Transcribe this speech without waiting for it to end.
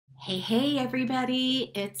Hey,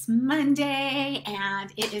 everybody, it's Monday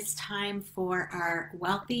and it is time for our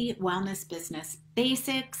Wealthy Wellness Business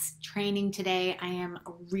Basics training today. I am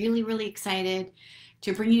really excited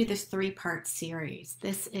to bring you this three-part series.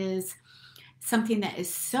 This is something that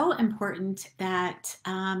is so important that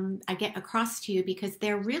I get across to you because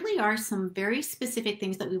there really are some very specific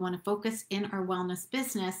things that we want to focus in our wellness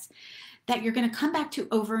business that you're going to come back to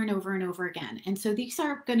over and over and over again. And so these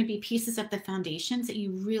are going to be pieces of the foundations that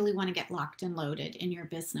you really want to get locked and loaded in your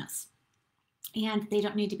business. And they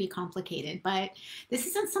don't need to be complicated, but this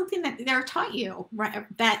isn't something that they're taught you, right?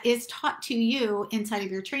 That is taught to you inside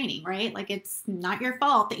of your training, right? Like it's not your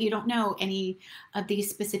fault that you don't know any of these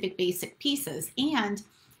specific basic pieces. And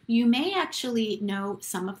you may actually know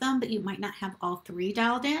some of them, but you might not have all three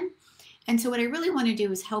dialed in. And so what I really want to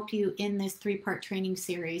do is help you in this three-part training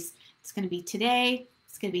series. It's going to be today,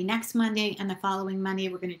 it's going to be next Monday, and the following Monday.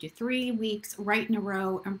 We're going to do 3 weeks right in a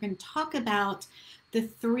row, and we're going to talk about the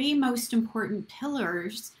 3 most important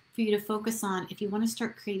pillars for you to focus on if you want to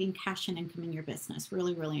start creating cash and income in your business.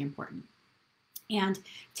 Really important. And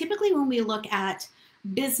typically when we look at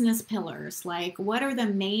business pillars, like what are the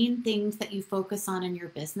main things that you focus on in your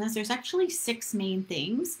business, there's actually 6 main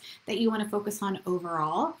things that you want to focus on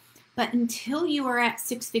overall. But until you are at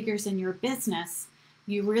 6 figures in your business,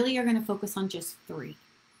 you really are going to focus on just 3.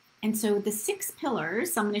 And so the 6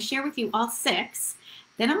 pillars, I'm going to share with you all 6.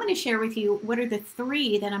 Then I'm going to share with you what are the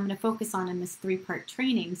 3 that I'm going to focus on in this 3-part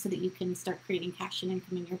training so that you can start creating cash and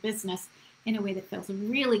income in your business in a way that feels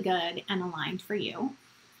really good and aligned for you.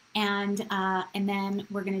 And then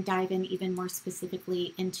we're going to dive in even more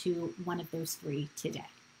specifically into one of those 3 today.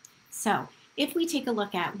 So if we take a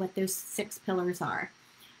look at what those 6 pillars are,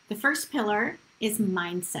 the first pillar is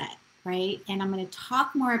mindset, right? And I'm going to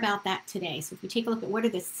talk more about that today. So if we take a look at what are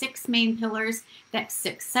the 6 main pillars that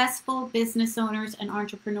successful business owners and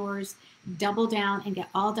entrepreneurs double down and get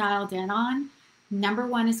all dialed in on, number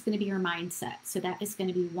 1 is going to be your mindset. So that is going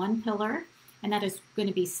to be 1 pillar, and that is going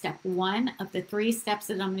to be step 1 of the 3 steps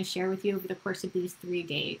that I'm going to share with you over the course of these 3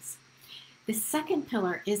 days. The second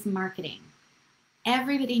pillar is marketing.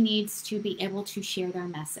 Everybody needs to be able to share their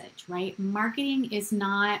message, right? Marketing does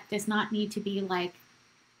not need to be like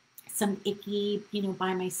some icky,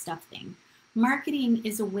 buy my stuff thing. Marketing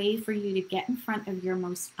is a way for you to get in front of your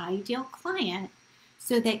most ideal client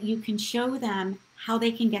so that you can show them how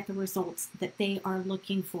they can get the results that they are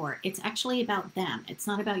looking for. It's actually about them. It's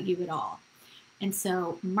not about you at all. And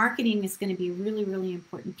so marketing is going to be a really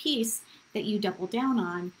important piece that you double down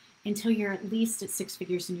on until you're at least at 6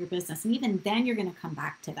 figures in your business. And even then you're going to come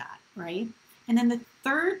back to that, right? And then the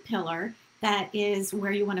third pillar, that is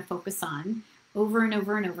where you want to focus on over and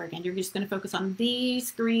over and over again. You're just going to focus on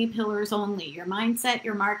these 3 pillars only: your mindset,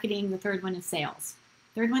 your marketing. The third one is sales.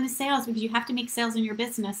 Third one is sales, because you have to make sales in your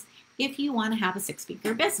business if you want to have a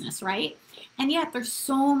 6-figure business, right? And yet there's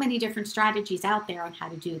so many different strategies out there on how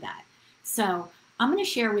to do that. So I'm going to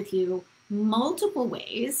share with you multiple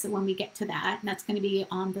ways when we get to that, and that's going to be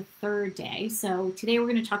on the 3rd day. So today we're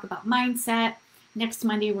going to talk about mindset. Next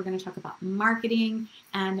Monday we're going to talk about marketing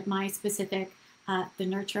and my specific the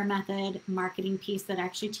nurture method marketing piece that I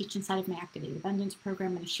actually teach inside of my Activate Abundance program.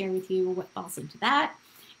 I'm going to share with you what falls into that.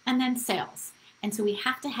 And then sales. And so we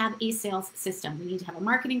have to have a sales system. We need to have a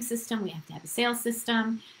marketing system. We have to have a sales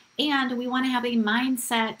system. And we want to have a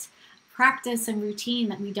mindset practice and routine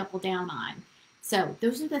that we double down on. So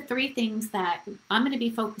those are the 3 things that I'm going to be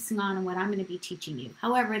focusing on and what I'm going to be teaching you.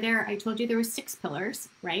 However, I told you there were 6 pillars,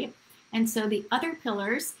 right? And so the other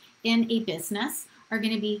pillars in a business are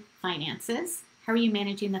going to be finances. How are you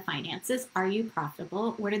managing the finances? Are you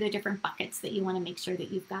profitable? What are the different buckets that you want to make sure that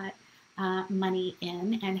you've got money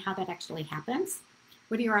in, and how that actually happens?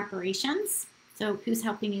 What are your operations? So who's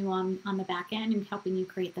helping you on the back end and helping you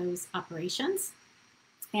create those operations?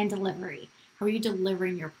 And delivery. How are you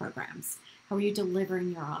delivering your programs? How are you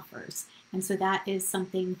delivering your offers? And so that is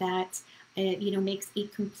something that makes a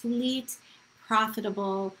complete,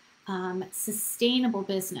 profitable, sustainable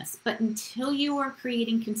business. But until you are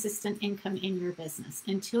creating consistent income in your business,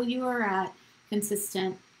 until you are at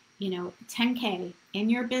consistent, 10K in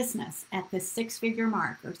your business at the 6-figure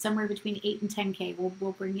mark, or somewhere between 8 and 10K,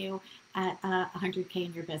 we'll bring you at 100K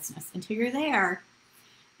in your business. Until you're there,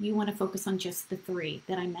 you want to focus on just the 3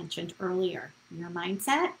 that I mentioned earlier: your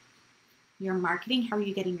mindset, your marketing. How are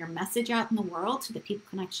you getting your message out in the world so that people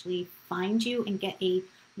can actually find you and get a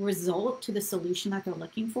result to the solution that they're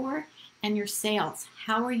looking for? And your sales.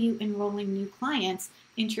 How are you enrolling new clients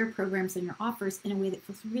into your programs and your offers in a way that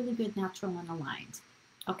feels really good, natural, and aligned?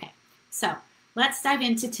 Okay, so let's dive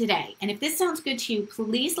into today. And if this sounds good to you,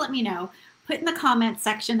 please let me know. put in the comment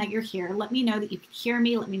section that you're here. Let me know that you can hear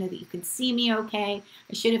me. Let me know that you can see me okay.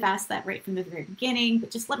 I should have asked that right from the very beginning,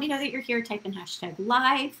 but just let me know that you're here. Type in hashtag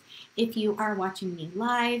live. If you are watching me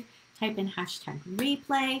live, type in hashtag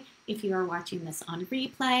replay. If you are watching this on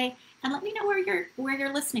replay, and let me know where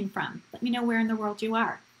you're listening from. Let me know where in the world you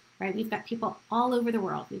are. Right? We've got people all over the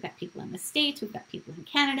world. We've got people in the States. We've got people in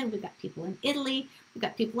Canada. We've got people in Italy. We've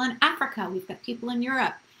got people in Africa. We've got people in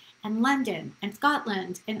Europe and London and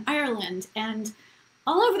Scotland and Ireland and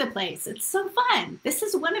all over the place. It's so fun. This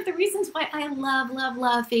is one of the reasons why I love, love,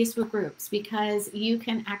 love Facebook groups, because you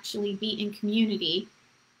can actually be in community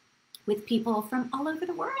with people from all over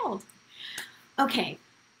the world. Okay,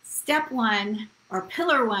 step one, or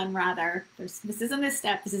pillar one rather. This isn't a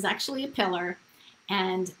step, this is actually a pillar.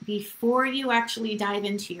 And before you actually dive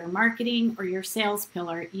into your marketing or your sales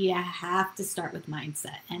pillar, you have to start with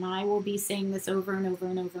mindset. And I will be saying this over and over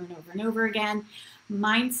and over and over and over again.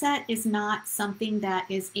 Mindset is not something that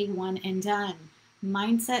is a one and done.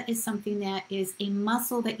 Mindset is something that is a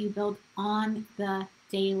muscle that you build on the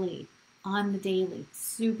daily.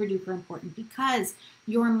 Super duper important, because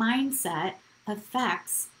your mindset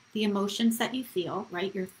affects the emotions that you feel,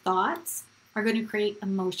 right? Your thoughts are going to create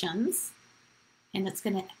emotions. And it's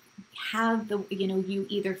going to have you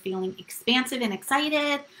either feeling expansive and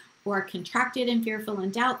excited or contracted and fearful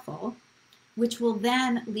and doubtful, which will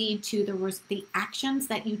then lead to the actions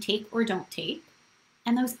that you take or don't take.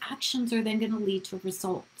 And those actions are then going to lead to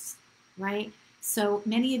results, right? So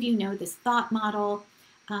many of you know this thought model,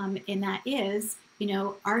 and that is,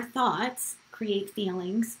 our thoughts create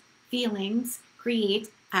feelings, feelings create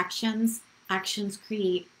actions, actions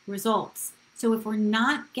create results. So if we're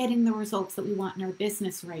not getting the results that we want in our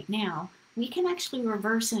business right now, we can actually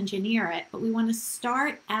reverse engineer it, but we want to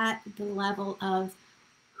start at the level of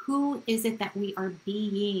who is it that we are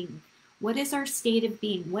being? What is our state of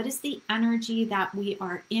being? What is the energy that we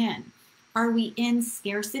are in? Are we in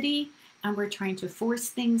scarcity and we're trying to force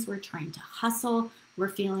things? We're trying to hustle. We're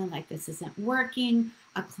feeling like this isn't working.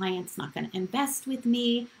 A client's not going to invest with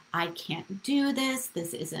me. I can't do this.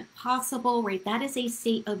 This isn't possible, right? That is a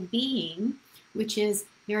state of being which is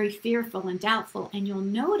very fearful and doubtful. And you'll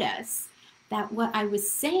notice that what I was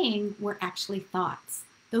saying were actually thoughts.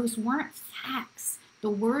 Those weren't facts. The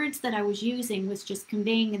words that I was using was just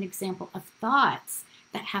conveying an example of thoughts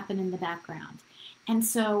that happen in the background. And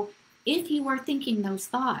so if you are thinking those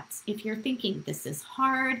thoughts, if you're thinking, this is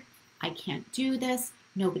hard, I can't do this,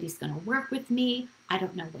 nobody's going to work with me, I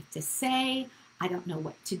don't know what to say, I don't know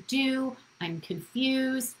what to do, I'm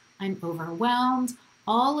confused, I'm overwhelmed,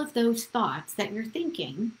 all of those thoughts that you're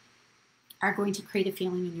thinking are going to create a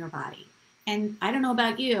feeling in your body. And I don't know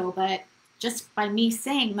about you, but just by me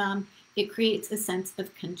saying them, it creates a sense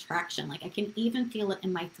of contraction. Like I can even feel it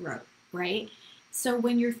in my throat, right? So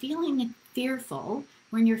when you're feeling fearful,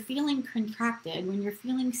 when you're feeling contracted, when you're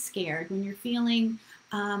feeling scared, when you're feeling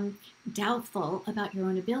doubtful about your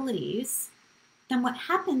own abilities, then what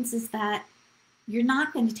happens is that you're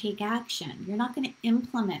not going to take action. You're not going to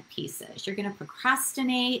implement pieces. You're going to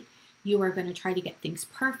procrastinate. You are going to try to get things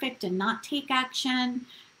perfect and not take action.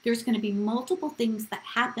 There's going to be multiple things that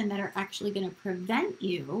happen that are actually going to prevent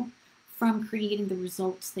you from creating the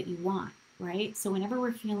results that you want, right? So whenever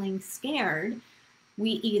we're feeling scared, we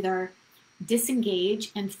either disengage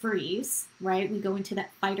and freeze, right? We go into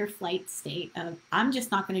that fight or flight state of, I'm just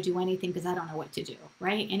not going to do anything because I don't know what to do,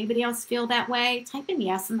 right? Anybody else feel that way? Type in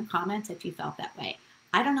yes in the comments if you felt that way.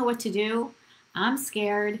 I don't know what to do. I'm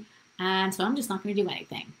scared. And so I'm just not going to do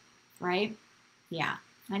anything, right? Yeah,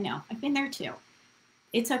 I know. I've been there too.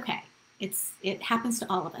 It's okay. It happens to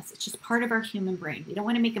all of us. It's just part of our human brain. We don't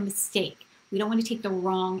want to make a mistake. We don't want to take the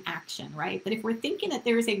wrong action, right? But if we're thinking that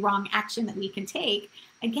there is a wrong action that we can take,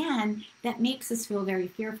 again, that makes us feel very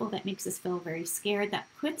fearful. That makes us feel very scared. That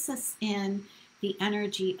puts us in the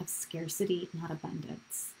energy of scarcity, not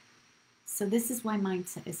abundance. So this is why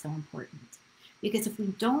mindset is so important. Because if we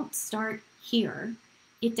don't start here,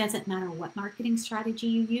 it doesn't matter what marketing strategy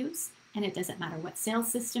you use, and it doesn't matter what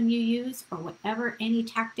sales system you use or whatever any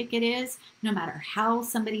tactic it is, no matter how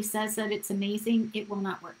somebody says that it's amazing, it will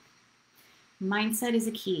not work. Mindset is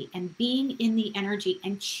a key, and being in the energy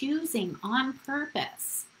and choosing on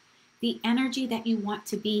purpose the energy that you want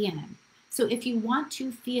to be in. So if you want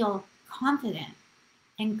to feel confident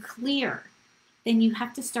and clear, then you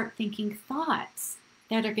have to start thinking thoughts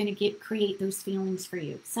that are going to create those feelings for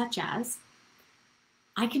you, such as,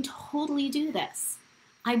 I can totally do this.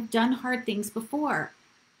 I've done hard things before.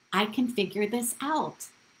 I can figure this out.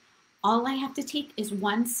 All I have to take is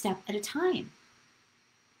one step at a time.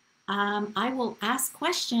 I will ask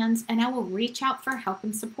questions and I will reach out for help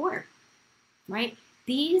and support, right?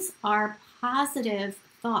 These are positive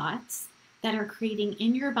thoughts that are creating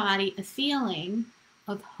in your body a feeling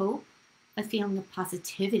of hope, a feeling of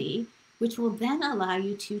positivity, which will then allow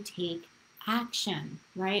you to take action,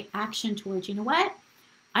 right? Action towards, you know what?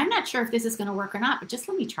 I'm not sure if this is going to work or not, but just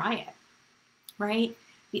let me try it, right?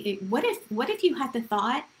 What if you had the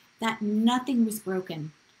thought that nothing was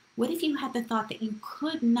broken? What if you had the thought that you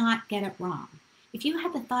could not get it wrong? If you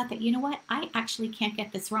had the thought that, you know what, I actually can't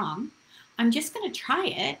get this wrong, I'm just going to try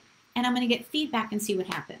it and I'm going to get feedback and see what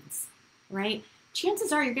happens, right?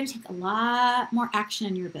 Chances are you're going to take a lot more action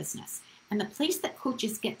in your business. And the place that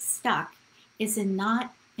coaches get stuck is in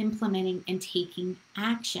not implementing and taking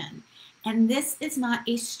action. And this is not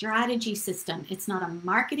a strategy system. It's not a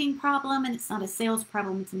marketing problem and it's not a sales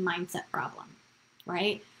problem. It's a mindset problem,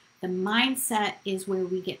 right? The mindset is where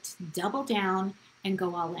we get to double down and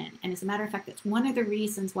go all in. And as a matter of fact, that's one of the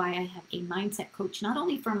reasons why I have a mindset coach, not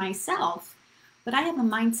only for myself, but I have a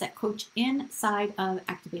mindset coach inside of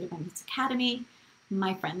Activate Abundance Academy.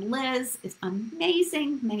 My friend Liz is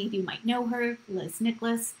amazing. Many of you might know her, Liz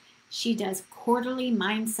Nicholas. She does quarterly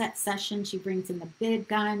mindset sessions. She brings in the big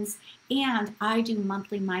guns. And I do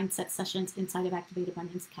monthly mindset sessions inside of Activate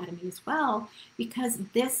Abundance Academy as well, because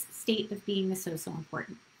this state of being is so, so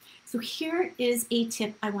important. So here is a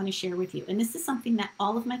tip I want to share with you. And this is something that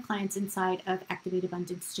all of my clients inside of Activate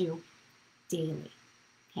Abundance do daily.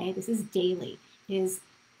 Okay, this is daily.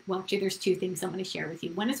 Well, actually, there's two things I'm going to share with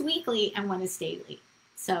you. One is weekly and one is daily.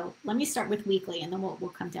 So let me start with weekly and then we'll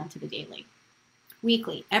come down to the daily.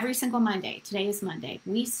 Weekly, every single Monday. Today is Monday.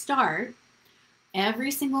 We start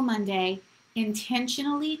every single Monday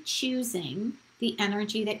intentionally choosing the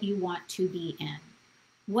energy that you want to be in.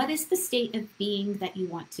 What is the state of being that you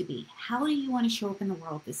want to be? How do you want to show up in the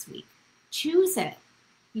world this week? Choose it.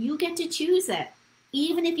 You get to choose it.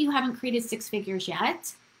 Even if you haven't created six figures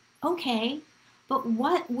yet, okay, but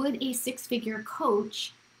what would a six-figure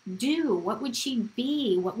coach do? What would she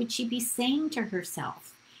be? What would she be saying to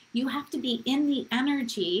herself? You have to be in the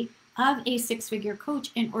energy of a six-figure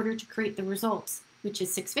coach in order to create the results, which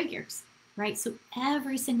is six figures, right? So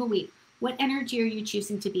every single week, what energy are you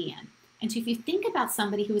choosing to be in? And so if you think about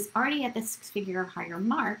somebody who is already at the six-figure or higher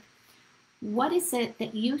mark, what is it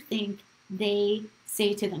that you think they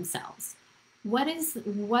say to themselves?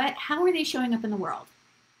 How are they showing up in the world?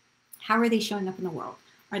 How are they showing up in the world?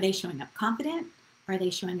 Are they showing up confident? Are they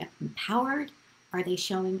showing up empowered? Are they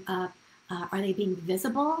showing up, are they being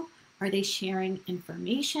visible? Are they sharing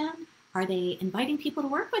information? Are they inviting people to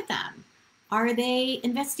work with them? Are they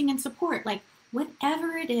investing in support? Like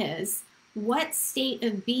whatever it is, what state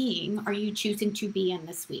of being are you choosing to be in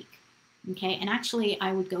this week? Okay, and actually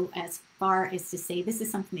I would go as far as to say this is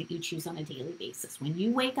something that you choose on a daily basis. When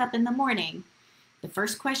you wake up in the morning, the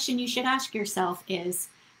first question you should ask yourself is,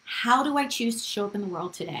 how do I choose to show up in the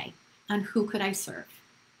world today? And who could I serve?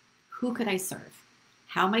 Who could I serve?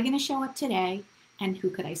 How am I going to show up today? And who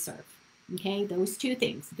could I serve? Okay, those two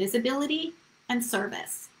things, visibility and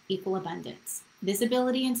service equal abundance.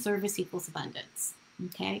 Visibility and service equals abundance.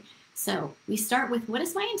 Okay, so we start with, what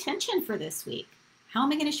is my intention for this week? How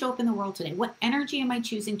am I going to show up in the world today? What energy am I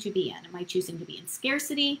choosing to be in? Am I choosing to be in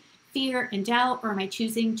scarcity, fear, and doubt? Or am I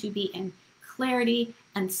choosing to be in clarity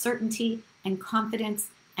and certainty and confidence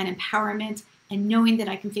and empowerment and knowing that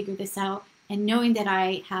I can figure this out and knowing that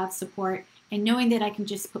I have support and knowing that I can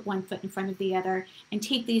just put one foot in front of the other and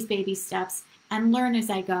take these baby steps and learn as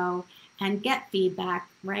I go and get feedback,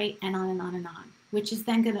 right? And on and on and on, which is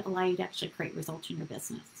then going to allow you to actually create results in your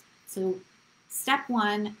business. So step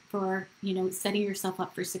one for, setting yourself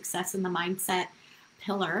up for success in the mindset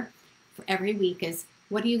pillar for every week is,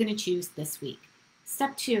 what are you going to choose this week?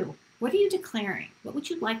 Step two, what are you declaring? What would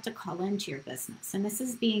you like to call into your business? And this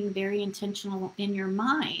is being very intentional in your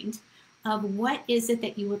mind of what is it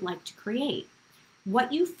that you would like to create.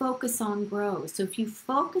 What you focus on grows. So if you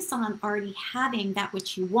focus on already having that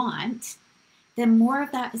which you want, then more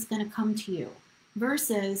of that is going to come to you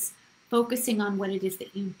versus focusing on what it is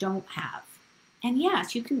that you don't have. And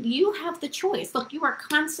yes, you have the choice. Look, you are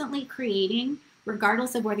constantly creating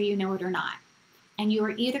regardless of whether you know it or not. And you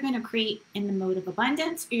are either going to create in the mode of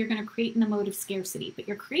abundance or you're going to create in the mode of scarcity. But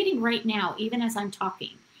you're creating right now, even as I'm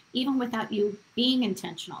talking, even without you being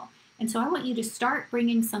intentional. And so I want you to start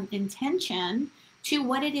bringing some intention to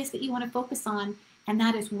what it is that you want to focus on. And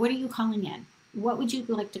that is, what are you calling in? What would you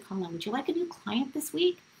like to call in? Would you like a new client this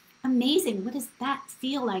week? Amazing. What does that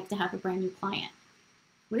feel like to have a brand new client?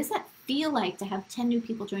 What does that feel like to have 10 new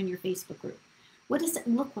people join your Facebook group? What does it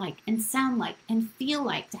look like and sound like and feel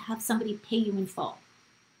like to have somebody pay you in full?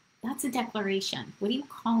 That's a declaration. What are you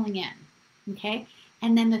calling in? Okay.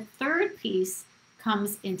 And then the third piece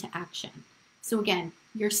comes into action. So again,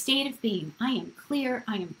 your state of being. I am clear,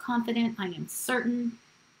 I am confident, I am certain.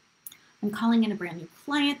 I'm calling in a brand new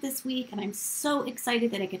client this week, and I'm so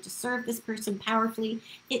excited that I get to serve this person powerfully.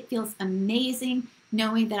 It feels amazing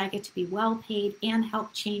knowing that I get to be well paid and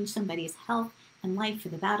help change somebody's health and life for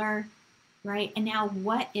the better, right? And now,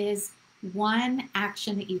 what is one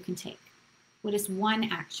action that you can take? What is one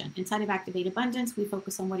action? Inside of Activate Abundance, we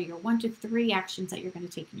focus on what are your 1 to 3 actions that you're going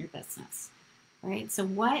to take in your business, right? So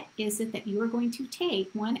what is it that you are going to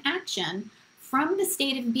take, one action, from the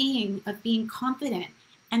state of being confident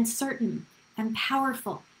and certain and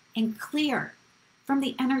powerful and clear, from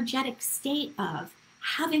the energetic state of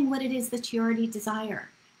having what it is that you already desire,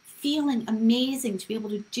 feeling amazing to be able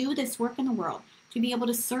to do this work in the world, to be able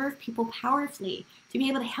to serve people powerfully, to be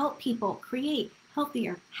able to help people create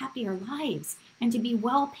healthier, happier lives, and to be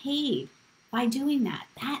well paid by doing that.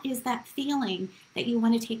 That is that feeling that you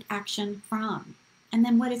want to take action from. And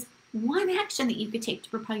then what is one action that you could take to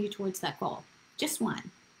propel you towards that goal? Just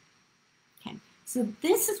one. Okay, so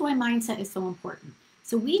this is why mindset is so important.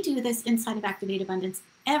 So we do this inside of Activate Abundance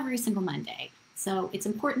every single Monday. So it's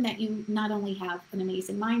important that you not only have an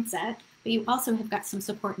amazing mindset, but you also have got some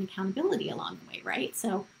support and accountability along the way, right?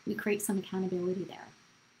 So we create some accountability there.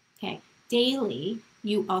 Okay, daily,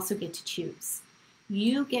 you also get to choose.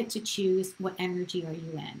 You get to choose what energy are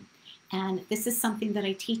you in. And this is something that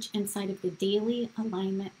I teach inside of the daily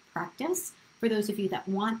alignment practice. For those of you that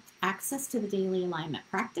want access to the daily alignment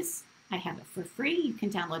practice, I have it for free. You can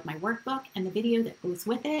download my workbook and the video that goes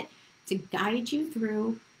with it to guide you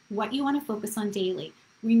through what you want to focus on daily.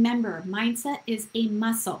 Remember, mindset is a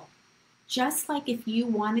muscle. Just like if you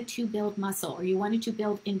wanted to build muscle or you wanted to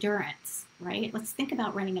build endurance, right? Let's think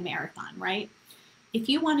about running a marathon, right? If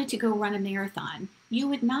you wanted to go run a marathon, you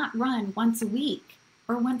would not run once a week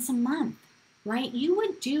or once a month, right? You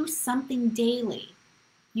would do something daily.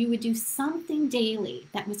 You would do something daily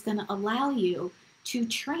that was going to allow you to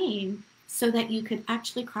train so that you could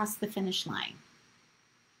actually cross the finish line.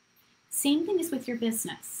 Same thing is with your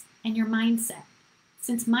business and your mindset.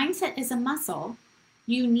 Since mindset is a muscle,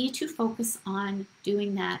 you need to focus on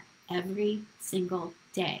doing that every single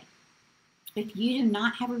day. If you do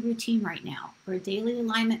not have a routine right now or a daily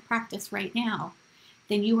alignment practice right now,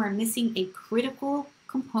 then you are missing a critical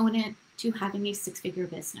component to having a 6-figure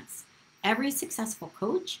business. Every successful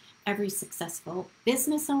coach, every successful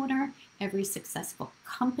business owner, every successful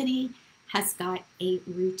company has got a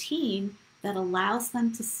routine that allows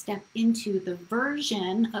them to step into the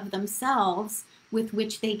version of themselves with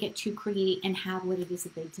which they get to create and have what it is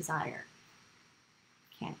that they desire.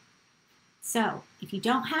 Okay. So if you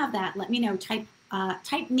don't have that, let me know.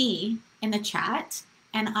 Type me in the chat,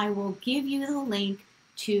 and I will give you the link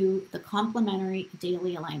to the complimentary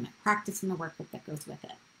daily alignment practice and the workbook that goes with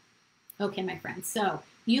it. Okay, my friends. So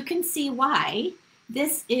you can see why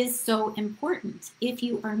this is so important. If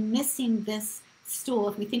you are missing this stool,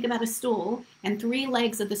 if we think about a stool and 3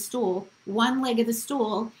 legs of the stool, 1 leg of the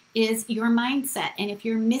stool is your mindset. And if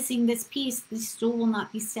you're missing this piece, the stool will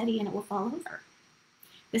not be steady and it will fall over.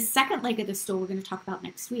 The second leg of the stool we're going to talk about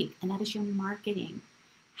next week, and that is your marketing.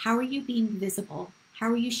 How are you being visible? How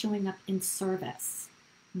are you showing up in service?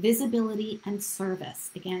 Visibility and service,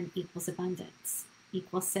 again, equals abundance,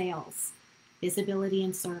 equals sales. Visibility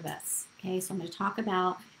and service. Okay, so I'm going to talk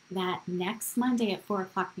about that next Monday at 4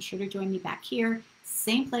 o'clock. Be sure to join me back here.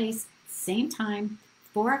 Same place, same time,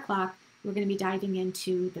 4 o'clock. We're going to be diving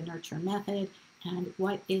into the nurture method and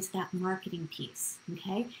what is that marketing piece,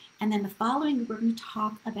 okay? And then the following, we're going to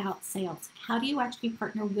talk about sales. How do you actually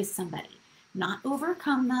partner with somebody? Not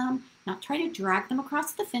overcome them, not try to drag them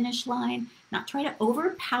across the finish line, not try to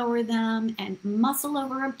overpower them and muscle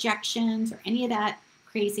over objections or any of that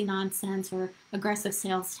crazy nonsense or aggressive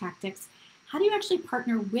sales tactics. How do you actually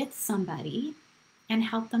partner with somebody and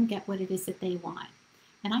help them get what it is that they want?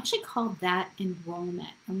 And I actually call that enrollment.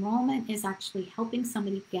 Enrollment is actually helping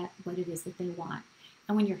somebody get what it is that they want.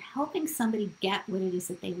 And when you're helping somebody get what it is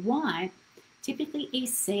that they want, typically a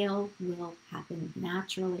sale will happen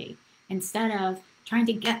naturally. Instead of trying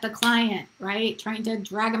to get the client, right? Trying to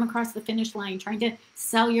drag them across the finish line, trying to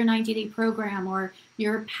sell your 90-day program or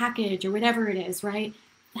your package or whatever it is, right?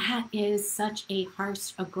 That is such a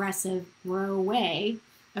harsh, aggressive, raw way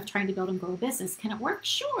of trying to build and grow a business. Can it work?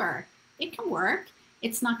 Sure, it can work.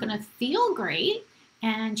 It's not going to feel great,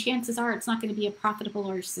 and chances are it's not going to be a profitable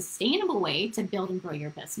or sustainable way to build and grow your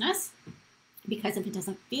business, because if it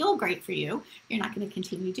doesn't feel great for you, you're not going to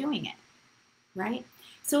continue doing it, right?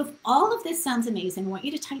 So if all of this sounds amazing, I want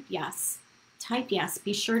you to type yes. Type yes.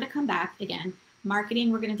 Be sure to come back. Again,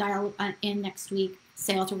 marketing, we're going to dial in next week.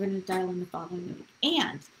 Sales, we're going to dial in the following week.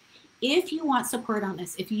 And If you want support on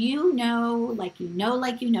this, if you know,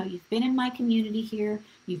 you've been in my community here,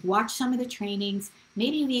 you've watched some of the trainings,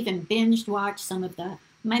 maybe you've even binged watched some of the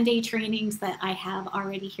Monday trainings that I have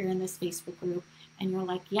already here in this Facebook group, and you're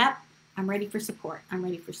like, yep, I'm ready for support. I'm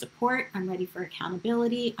ready for support. I'm ready for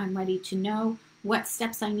accountability. I'm ready to know what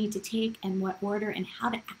steps I need to take and what order and how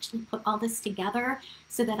to actually put all this together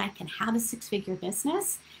so that I can have a six-figure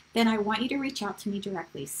business, then I want you to reach out to me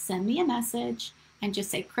directly. Send me a message and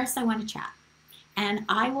just say, Chris, I want to chat. And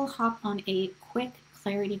I will hop on a quick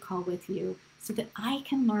clarity call with you so that I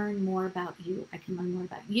can learn more about you. I can learn more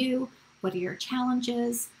about you. What are your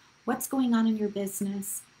challenges? What's going on in your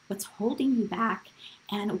business? What's holding you back?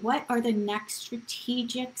 And what are the next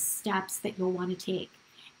strategic steps that you'll want to take?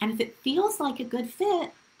 And if it feels like a good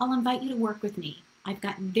fit, I'll invite you to work with me. I've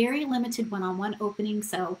got very limited one-on-one openings,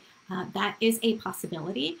 so that is a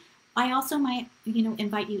possibility. I also might,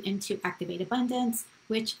 invite you into Activate Abundance,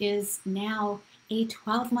 which is now a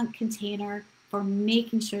 12-month container for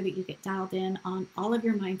making sure that you get dialed in on all of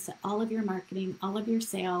your mindset, all of your marketing, all of your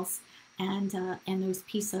sales, and those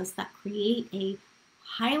pieces that create a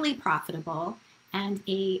highly profitable and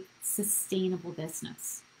a sustainable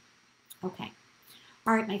business. Okay.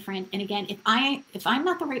 All right, my friend. And again, if I'm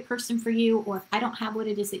not the right person for you, or if I don't have what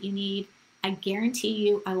it is that you need, I guarantee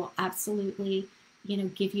you I will absolutely,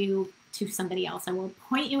 give you to somebody else. I will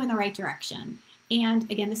point you in the right direction. And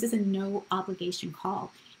again, this is a no obligation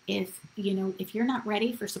call. If you're not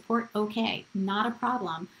ready for support, okay, not a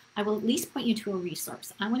problem. I will at least point you to a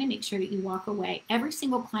resource. I want to make sure that you walk away. Every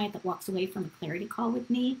single client that walks away from a clarity call with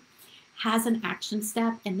me has an action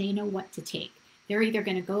step and they know what to take. They're either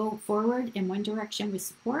going to go forward in one direction with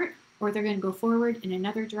support, or they're going to go forward in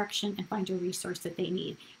another direction and find a resource that they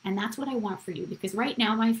need. And that's what I want for you, because right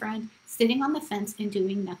now, my friend, sitting on the fence and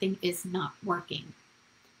doing nothing is not working.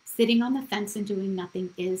 Sitting on the fence and doing nothing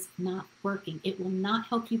is not working. It will not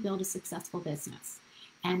help you build a successful business.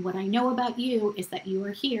 And what I know about you is that you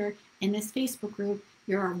are here in this Facebook group.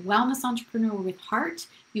 You're a wellness entrepreneur with heart.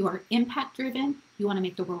 You are impact driven. You want to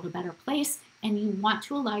make the world a better place, and you want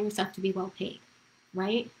to allow yourself to be well paid,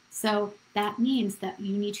 right? So that means that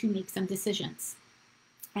you need to make some decisions.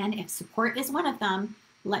 And if support is one of them,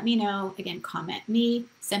 let me know. Again, comment me,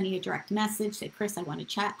 send me a direct message, say, Chris, I want to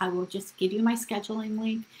chat. I will just give you my scheduling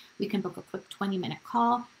link. We can book a quick 20-minute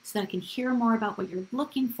call so that I can hear more about what you're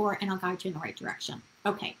looking for, and I'll guide you in the right direction.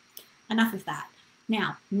 Okay, enough of that.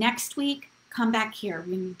 Now, next week, come back here. We're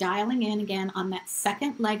going to be dialing in again on that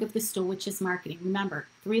second leg of the stool, which is marketing. Remember,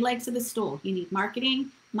 3 legs of the stool. You need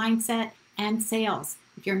marketing, mindset, and sales.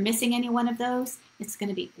 If you're missing any one of those, it's going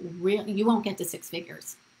to be real. You won't get to 6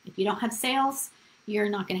 figures. If you don't have sales, you're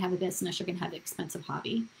not going to have a business. You're going to have an expensive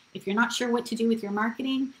hobby. If you're not sure what to do with your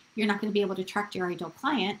marketing, you're not going to be able to attract your ideal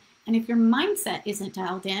client. And if your mindset isn't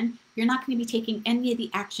dialed in, you're not going to be taking any of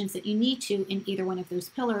the actions that you need to in either one of those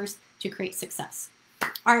pillars to create success.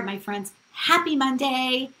 All right, my friends, happy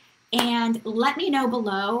Monday. And let me know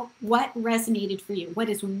below what resonated for you. What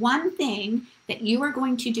is one thing that you are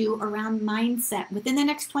going to do around mindset within the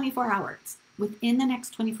next 24 hours? Within the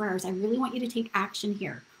next 24 hours, I really want you to take action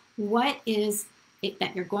here. What is it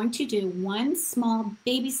that you're going to do? One small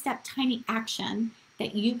baby step, tiny action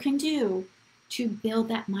that you can do to build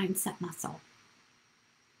that mindset muscle.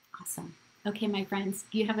 Awesome. Okay, my friends,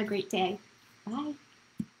 you have a great day. Bye.